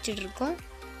சொல்லிட்டு யோசிச்சுட்டு இருக்கோம்.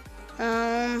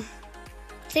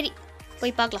 சரி,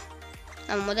 போய் பார்க்கலாம்.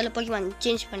 நம்ம முதல்ல போய்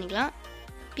சேஞ்ச் பண்ணிக்கலாம்.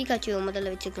 பீகாச்சுவை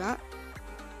முதல்ல வச்சுக்கலாம்.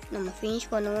 நம்ம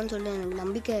ஃபினிஷ் பண்ணுவோன்னு சொல்லிட்டு எனக்கு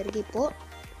நம்பிக்கை இருக்குது. இப்போது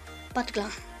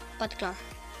பார்த்துக்கலாம்.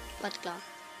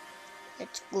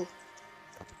 Let's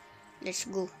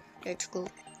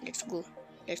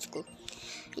go.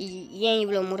 ஏன்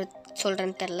இவ்வளோ முறை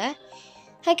சொல்கிறேன்னு தெரில.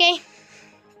 ஓகே,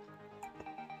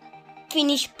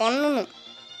 ஃபினிஷ்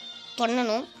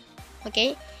பண்ணணும். ஓகே,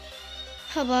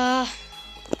 அப்பா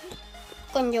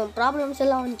கொஞ்சம் ப்ராப்ளம்ஸ்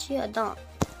எல்லாம் வந்துச்சு, அதுதான்.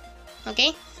 ஓகே,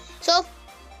 ஸோ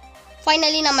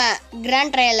ஃபைனலி நம்ம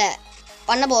கிராண்ட் ட்ரையலை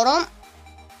பண்ண போகிறோம்.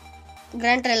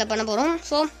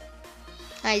 ஸோ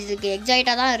நான் இதுக்கு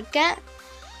எக்ஸைட்டாக தான் இருக்கேன்.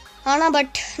 ஆனால்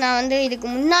பட் நான் வந்து இதுக்கு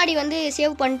முன்னாடி வந்து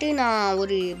சேவ் பண்ணிட்டு நான்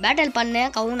ஒரு பேட்டில்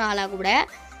பண்ணேன் கவுன் ஆளாக கூட.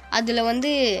 அதில்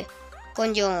வந்து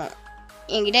கொஞ்சம்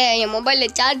என்கிட்ட என்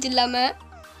மொபைலில் சார்ஜ்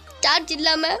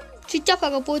இல்லாமல் சுவிட்ச் ஆஃப்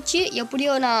ஆக போச்சு.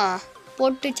 எப்படியோ நான்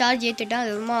போட்டு சார்ஜ் ஏற்றிட்டேன்.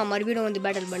 அது மறுபடியும் வந்து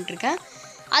பேட்டில் பண்ணிட்டுருக்கேன்.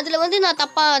 அதில் வந்து நான்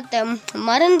தப்பாக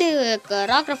மறந்து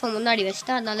ராக்ரஃபை முன்னாடி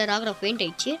வச்சிட்டேன். அதனால ராக்ரஃப் பெயிண்ட்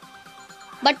ஆயிடுச்சு.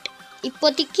 பட்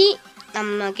இப்போதைக்கு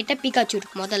நம்ம கிட்ட பீகாச்சு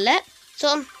இருக்கு முதல்ல. ஸோ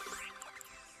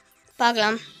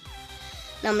பார்க்கலாம்,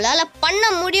 நம்மளால் பண்ண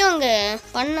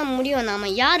முடியும். நம்ம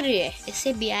யார்?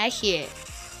 S.A.B Ash.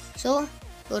 ஸோ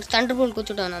ஒரு தண்டர்போல்ட்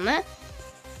கொடுத்துட்டோம் நம்ம.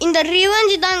 இந்த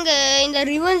ரிவெஞ்ச்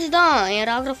தான் என்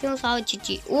ராக்ரஃபையும்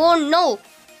சாவிச்சிச்சு. ஓ நோ,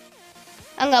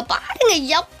 அங்கே பாருங்க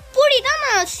எப்படி தான்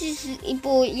நான்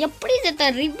இப்போது எப்படி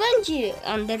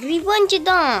அந்த ரிவெஞ்சு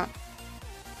தான்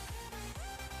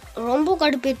ரொம்ப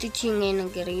கடுப்பேற்றுச்சுங்க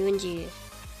எனக்கு. ரிவெஞ்சு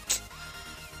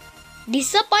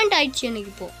டிஸப்பாயிண்ட் ஆயிடுச்சு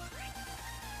எனக்கு. இப்போது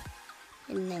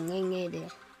என்னங்க இங்கே இது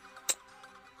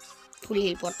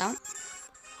புள்ளிகள் போட்டான்,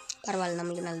 பரவாயில்ல,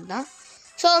 நம்மளுக்கு நல்லதுதான்.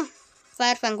 ஸோ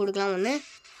ஃபயர் ஃபேன் கொடுக்கலாம் ஒன்று.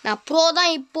 நான் ப்ரோ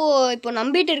தான் இப்போ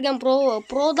நம்பிட்டு இருக்கேன்.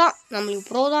 ப்ரோ தான் நம்மளுக்கு,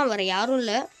 ப்ரோ தான், வேறு யாரும்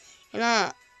இல்லை. ஏன்னா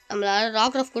நம்மளால்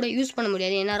ராக்ரஃப் கூட யூஸ் பண்ண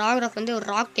முடியாது. ஏன்னா ராக்ரஃப் வந்து ஒரு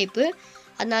ராக் டைப்பு,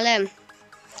 அதனால்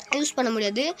யூஸ் பண்ண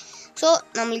முடியாது. ஸோ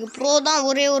நம்மளுக்கு ப்ரோ தான்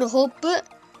ஒரே ஒரு ஹோப்பு.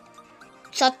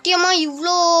 சத்தியமாக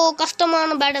இவ்வளோ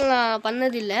கஷ்டமான பேட்டில் நான்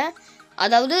பண்ணதில்லை.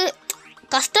 அதாவது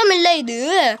கஷ்டம் இல்லை, இது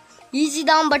ஈஸி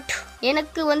தான். பட்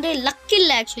எனக்கு வந்து லக்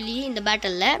இல்லை ஆக்சுவலி இந்த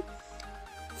பேட்டலில்.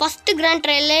 ஃபஸ்ட்டு கிராண்ட்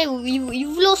ட்ரையலில்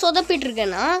இவ்வளோ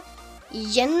சொதப்பிட்டுருக்கேன்னா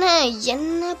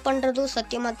என்ன பண்ணுறதோ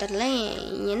சத்தியமாக தெரில.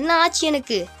 என்ன ஆச்சு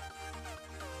எனக்கு?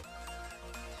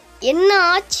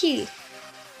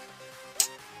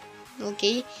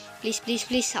 ஓகே,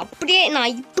 ப்ளீஸ் அப்படியே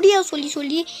நான் இப்படியே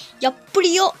சொல்லி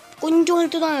எப்படியோ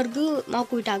கொஞ்சோண்டு தான் இருக்குது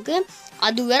மாக்குவிட்டாக்கு.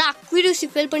 அது வேற அக்யூரசி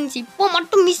ஃபெயில் பண்ணிச்சு. இப்போ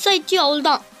மட்டும் மிஸ் ஆயிடுச்சு,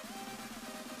 அவ்வளோதான்.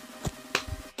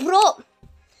 ப்ரோ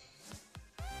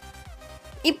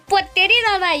இப்போ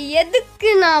தெரியுதாடா எதுக்கு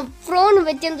நான் ப்ரோன்னு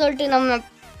வச்சேன்னு சொல்லிட்டு. நம்ம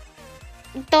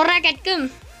தொராக்கெட்க்கு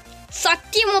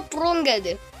சத்தியமாக ப்ரோங்க,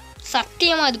 அது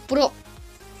சத்தியமாக அது ப்ரோ.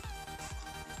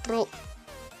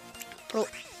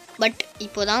 பட்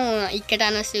இப்போ தான்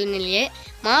இக்கட்டான சூழ்நிலையே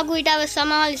மாகுயிட்டாவை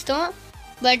சமாளிச்சிட்டோம்.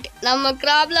 பட் நம்ம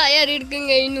கிராப்பில் ஐயர்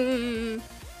இருக்குங்க இன்னும்.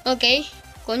 ஓகே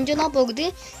கொஞ்சம் தான் போகுது.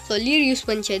 So lead use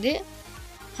பண்ணிச்சது.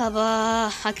 அப்பா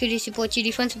அக்யூரசி போச்சு,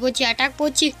 டிஃபென்ஸ் போச்சு, அட்டாக்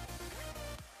போச்சு.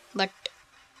 பட்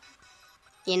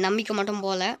என் நம்பிக்கை மட்டும்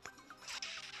போகல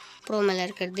ப்ரோ மேலே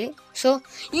இருக்கிறது. ஸோ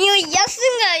ஐயோ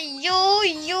எஸ்ஸுங்க. ஐயோ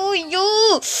ஐயோ ஐயோ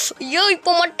ஐயோ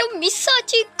இப்போ மட்டும் மிஸ்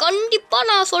ஆச்சு. கண்டிப்பாக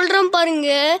நான் சொல்கிறேன் பாருங்க,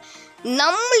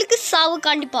 நம்மளுக்கு சாவு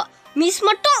கண்டிப்பாக. மிஸ்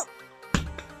மட்டும்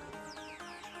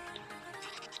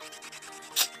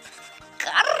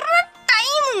correct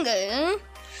டைமுங்க.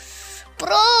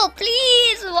 Bro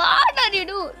please what are you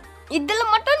two?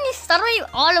 இதில் மட்டும் நீ சர்வைவ்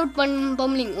ஆல் அவுட்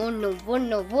பம்லிங். ஒன்று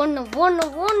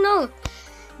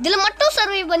இதில் மட்டும்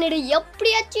சர்வைவ் பண்ணிடு.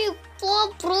 எப்படியாச்சும் போ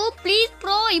ப்ரோ ப்ளீஸ்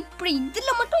ப்ரோ. இப்படி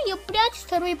இதில் மட்டும் எப்படியாச்சும்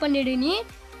சர்வைவ் பண்ணிடு.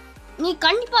 நீ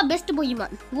கண்டிப்பாக best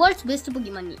Pokémon, world's best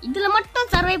Pokémon. நீ இதில்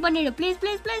மட்டும் சர்வைவ் பண்ணிடு ப்ளீஸ்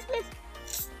ப்ளீஸ் ப்ளீஸ் ப்ளீஸ்.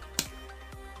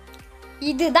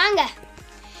 இது தாங்க,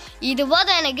 இது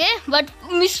போதும் எனக்கு. பட்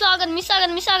மிஸ்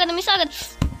ஆகுது.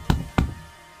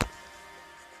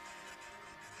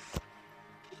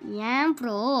 ஏன்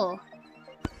ப்ரோ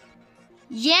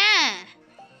ஏன்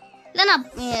இல்லை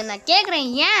நான் கேட்குறேன்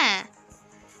ஏன்?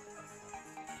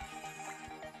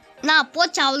 நான்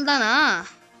போச்சு அவள்தானா?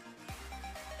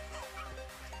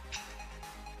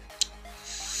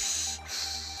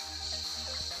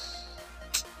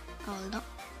 அவள்தான்.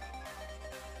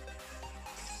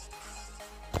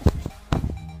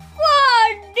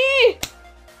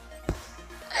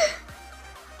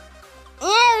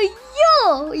 ஐயோ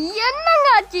என்னங்க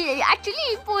ஆச்சு? ஆக்சுவலி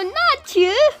இப்போ என்ன ஆச்சு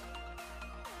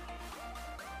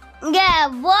இங்கே?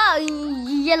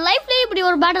 என் லைஃப்லேயே இப்படி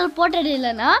ஒரு பேட்டில் போட்டது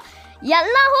இல்லைன்னா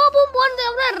எல்லா ஹோப்பும் போனது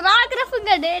அப்புறம்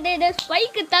ராக்ரஃபுங்க. டே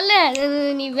ஸ்பைக்கு தள்ள,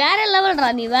 நீ வேற லெவல்டா.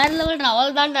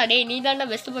 அவள் தான்டா. டே நீ தான்டா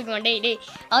பெஸ்ட் போய்க்குவான். டே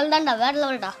அவள் தான்டா வேற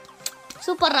லெவல்டா.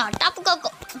 சூப்பர்ரா டாப்பு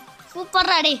காக்கோ,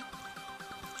 சூப்பர்ரா. டே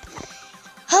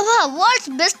அவா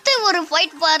வேர்ல்ட்ஸ் பெஸ்ட்டு ஒரு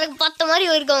ஃபைட் பார்த்த மாதிரி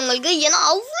இருக்கு அவங்களுக்கு. ஏன்னா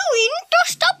அவ்வளோ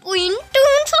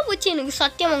இன்டென்ஸாக போச்சு. எனக்கு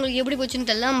சத்தியம் உங்களுக்கு எப்படி போச்சுன்னு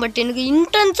தெரியல, பட் எனக்கு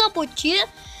இன்டென்ஸாக போச்சு.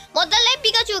 முதல்ல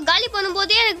பிகாச்சு காலி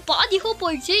பண்ணும்போதே எனக்கு பாதி ஹோப்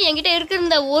போயிடுச்சு. என்கிட்ட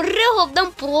இருக்கிற ஒரே ஹோப்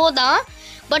தான் ப்ரோ தான்.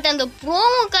 பட் அந்த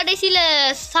ப்ரோவும் கடைசியில்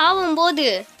சாகும்போது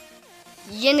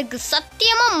எனக்கு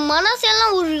சத்தியமாக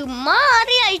மனசெல்லாம் ஒரு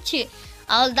மாதிரி ஆயிடுச்சு.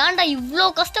 அவள் தாண்டா இவ்வளோ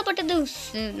கஷ்டப்பட்டது.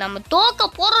 நம்ம தோக்க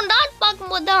போகிறோம்டான்னு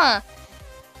பார்க்கும்போது தான்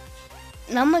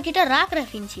நம்மக்கிட்ட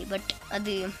ராக்ரஃப் இருந்துச்சு. பட்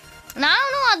அது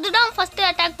நானும் அதுதான் ஃபஸ்ட்டு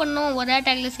அட்டாக் பண்ணோம். ஒரு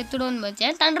அட்டாக்ல செத்துடும்னு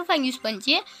வச்சேன். தண்டர் ஃபேங் யூஸ்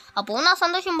பண்ணிச்சு. அப்போது நான்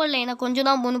சந்தோஷம் படல. எனக்கு கொஞ்சம்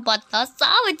தான் பொண்ணு பார்த்தா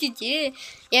சாவச்சிச்சு.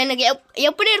 எனக்கு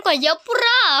எப்படி இருக்கும்,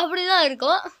 எப்பட்றா அப்படி தான்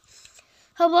இருக்கும்.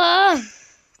 அப்பா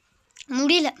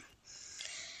முடியல.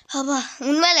 அப்பா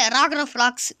உண்மையில ராக்ரஃப்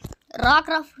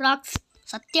ராக்ஸ்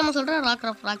சத்தியமாக சொல்கிறேன்.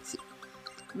 ராக்ரஃப் ராக்ஸ்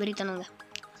வெறித்தனங்க.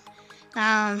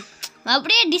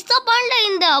 அப்படியே டிஸ்டர்பாண்டில்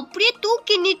இந்த அப்படியே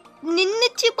தூக்கி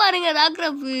நின்றுச்சு பாருங்க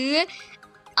ராக்ரஃபு.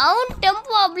 அவன்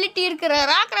டெம்போ அபிலிட்டி இருக்கிற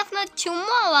ராக்ரஃப்னா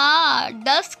சும்மாவா?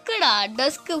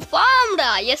 டஸ்க்கு ஃபார்ம்டா.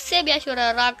 S.A.B Ashோட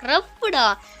ராக்ரஃப்டா.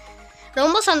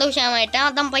 ரொம்ப சந்தோஷமாயிட்டேன்.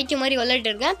 அதான் பைத்தியம் மாதிரி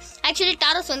விளையாட்டு இருக்கேன். ஆக்சுவலி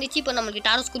டாரஸ் வந்துச்சு. இப்போ நம்மளுக்கு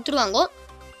டாரஸ் கொடுத்துருவாங்க.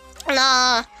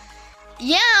 நான்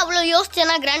ஏன் அவ்வளோ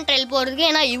யோசிச்சேன்னா கிராண்ட் ட்ரையல் போகிறதுக்கு,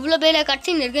 ஏன்னா இவ்வளோ பேர்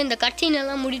கட்சின் இருக்குது. இந்த கட்சின்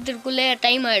எல்லாம் முடிக்கிறதுக்குள்ளே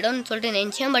டைம் ஆகிடும்னு சொல்லிட்டு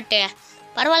நினச்சேன். பட்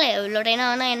பரவாயில்ல, இவ்வளோ டைம்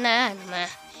ஆனால் என்ன, நம்ம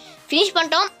ஃபினிஷ்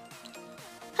பண்ணிட்டோம்.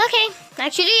 ஓகே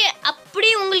ஆக்சுவலி அப்படி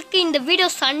உங்களுக்கு இந்த வீடியோ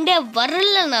சண்டே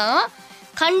வரலன்னா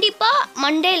கண்டிப்பாக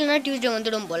மண்டே இல்லைனா டியூஸ்டே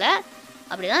வந்துடும் போல்,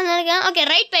 அப்படி தான் நினைக்கிறேன். ஓகே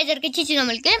ரைட் பேஜ் கிச்சிச்சு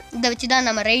நம்மளுக்கு. இதை வச்சு தான்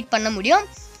நம்ம ரைட் பண்ண முடியும்.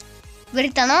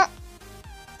 வெறித்தனம்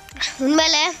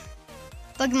உண்மையில்.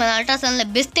 போக்கிமான்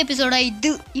அல்ட்ராசனில் பெஸ்ட் எபிசோடாக இது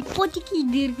இப்போதைக்கு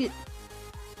இது இருக்குது.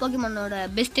 போக்கிமானோட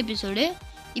பெஸ்ட் எபிசோடு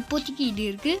இப்போதைக்கு இது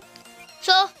இருக்குது.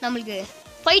 ஸோ நம்மளுக்கு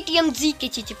 5TMZ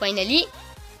கிச்சிச்சு ஃபைனலி.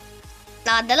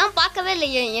 நான் அதெல்லாம் பார்க்கவே இல்லை,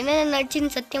 என்ன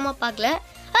நடிச்சுன்னு சத்தியமாக பார்க்கல.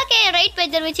 ஓகே ரைட்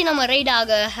பேஜர் வச்சு நம்ம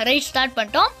ரைட் ஸ்டார்ட்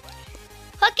பண்ணிட்டோம்.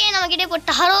 ஓகே நம்மக்கிட்ட இப்போ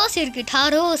டாரோஸ் இருக்குது.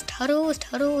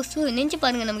 டாரோஸ் நினச்சி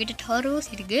பாருங்கள், நம்மக்கிட்ட டாரோஸ்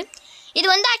இருக்குது. இது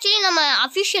வந்து ஆக்சுவலி நம்ம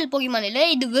அஃபிஷியல் போகிமான் இல்லை,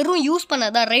 இது வெறும் யூஸ்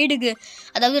பண்ணதான் ரைடுக்கு,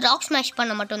 அதாவது ராக் ஸ்மாஷ்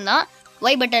பண்ண மட்டும்தான்.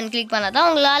 ஒய் பட்டன் கிளிக் பண்ணால் தான்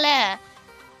உங்களால்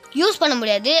யூஸ் பண்ண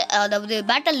முடியாது, அதாவது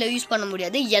பேட்டலில் யூஸ் பண்ண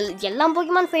முடியாது. எல்லா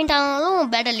போகிமான் ஃபெயிண்ட் ஆனாலும்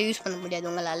பேட்டலில் யூஸ் பண்ண முடியாது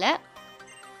உங்களால்.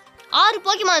 6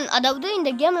 போக்கிமான், அதாவது இந்த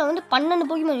கேமில் வந்து 12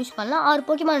 போக்கிமான் யூஸ் பண்ணலாம். 6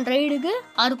 போக்கிமான் ரைடுக்கு,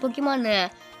 6 போக்கிமான்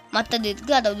மற்றது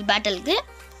இருக்குது, அதாவது பேட்டலுக்கு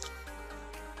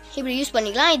இப்படி யூஸ்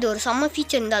பண்ணிக்கலாம். இது ஒரு செம்ம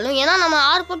ஃபீச்சர் இருந்தாலும், ஏன்னா நம்ம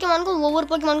 6 போக்கிமானுக்கும் ஒவ்வொரு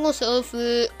போக்கிமானுக்கும் சர்ஃபு,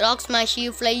 ராக் ஸ்மாஷி,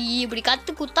 ஃப்ளை இப்படி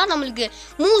கற்று கொடுத்தா நம்மளுக்கு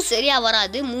மூவ்ஸ் சரியாக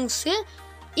வராது. மூவ்ஸு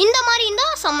இந்த மாதிரி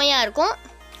இருந்தால் செம்மையாக இருக்கும்.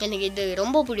 எனக்கு இது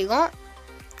ரொம்ப பிடிக்கும்.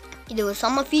 இது ஒரு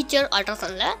செம்ம ஃபீச்சர்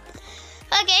அல்ட்ராசனில்.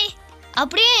 ஓகே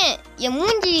அப்படியே என்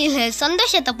மூஞ்சி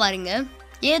சந்தோஷத்தை பாருங்கள்.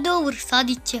 ஏதோ ஒரு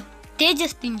சாதிச்ச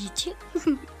தேஜஸ் தெரிஞ்சிச்சு.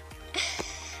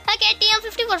 Okay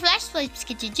TM54 flash ஸ்வைப்ஸ்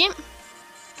கிச்சிச்சு.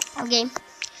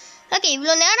 ஓகே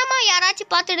இவ்வளோ நேரமாக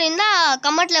யாராச்சும் பார்த்துட்டு இருந்தால்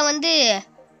கமெண்ட்டில் வந்து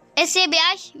S.A.B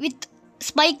Ash வித்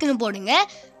ஸ்பைக்குன்னு போடுங்க.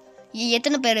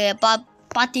 எத்தனை பேர்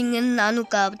பார்த்தீங்கன்னு நானும்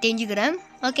தெரிஞ்சுக்கிறேன்.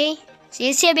 Okay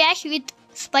S.A.B Ash with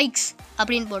spikes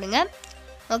அப்படின்னு போடுங்க.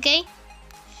 ஓகே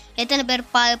எத்தனை பேர்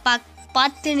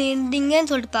பார்த்து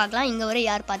இருந்தீங்கன்னு சொல்லிட்டு பார்க்கலாம். இங்கே வரை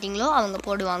யார் பார்த்தீங்களோ அவங்க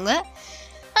போடுவாங்க.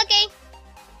 Okay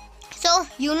so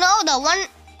the one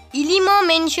Ilima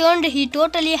mentioned he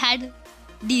totally had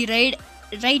the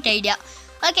right idea.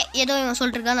 Okay ஏதோ இவன்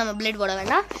சொல்லிட்டுருக்கா, நம்ம பிளேட் போட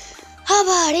வேண்டாம்.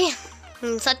 பாடி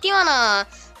சத்தியமாக நான்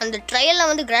அந்த ட்ரையலில்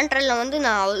வந்து கிராண்ட் ட்ரையலில் வந்து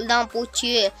நான் அவள் தான்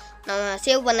போச்சு, நான்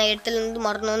சேவ் பண்ண இடத்துலேருந்து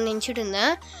மறணும்னு நினச்சிட்டு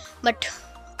இருந்தேன். பட்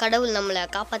கடவுள் நம்மளை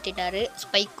காப்பாற்றிட்டாரு,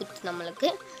 ஸ்பைக் குத்து நம்மளுக்கு.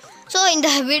 ஸோ இந்த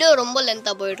வீடியோ ரொம்ப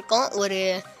லென்த்தாக போயிருக்கோம். ஒரு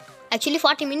ஆக்சுவலி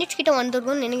 40 மினிட்ஸ் கிட்ட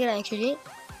வந்துருக்கும்னு நினைக்கிறேன். ஆக்சுவலி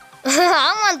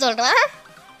ஆமான்னு சொல்கிறேன்.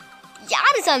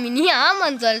 யார் சாமி நீ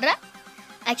ஆமான்னு சொல்கிற?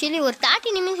 ஆக்சுவலி ஒரு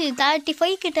 30 நிமிஷம்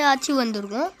 35 கிட்ட ஆச்சு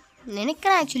வந்திருக்கும்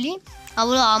நினைக்கிறேன். ஆக்சுவலி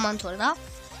அவ்வளோ ஆமான்னு சொல்கிறா.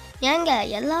 ஏங்க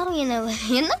எல்லோரும்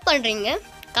என்ன பண்ணுறீங்க?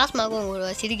 காஸ்மாகவும்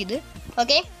உங்களுக்கு சிரிக்குது.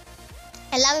 ஓகே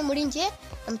எல்லாமே முடிஞ்சு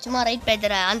நம்ம சும்மா ரைட்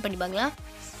பேஜரை ஆன் பண்ணி பார்க்கலாம்.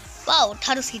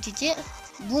 டாரு சிரிச்சிச்சு.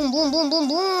 Boom boom boom boom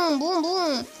boom boom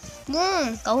boom boom.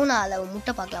 கவுனால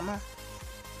முட்டை பார்க்கலாமா?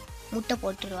 முட்டை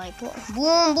போட்டுருவான் இப்போது.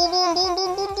 Boom boom boom boom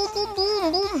boom boom boom boom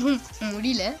boom boom.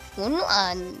 முடியல, ஒன்றும்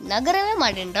நகரவே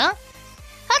மாட்டேன்றான்.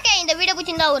 ஓகே இந்த வீடியோ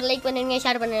பிடிச்சிருந்தா ஒரு லைக் பண்ணுங்க,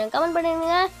 ஷேர் பண்ணுங்க, கமெண்ட்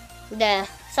பண்ணுங்க. இந்த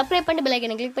சப்ஸ்கிரைப் பண்ணி பெல்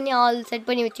ஐக்கனை கிளிக் பண்ணி ஆல் செட்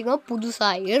பண்ணி வச்சுக்கோங்க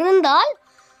புதுசாக இருந்தால்.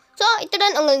 ஸோ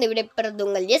இத்துடன் உங்கள் இந்த வீடியோ பெறுறது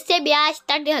உங்கள் S.A.B Ash.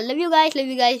 Love you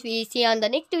guys. We see you on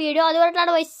the next video. அது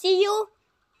வரை see you.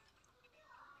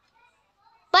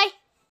 Bye.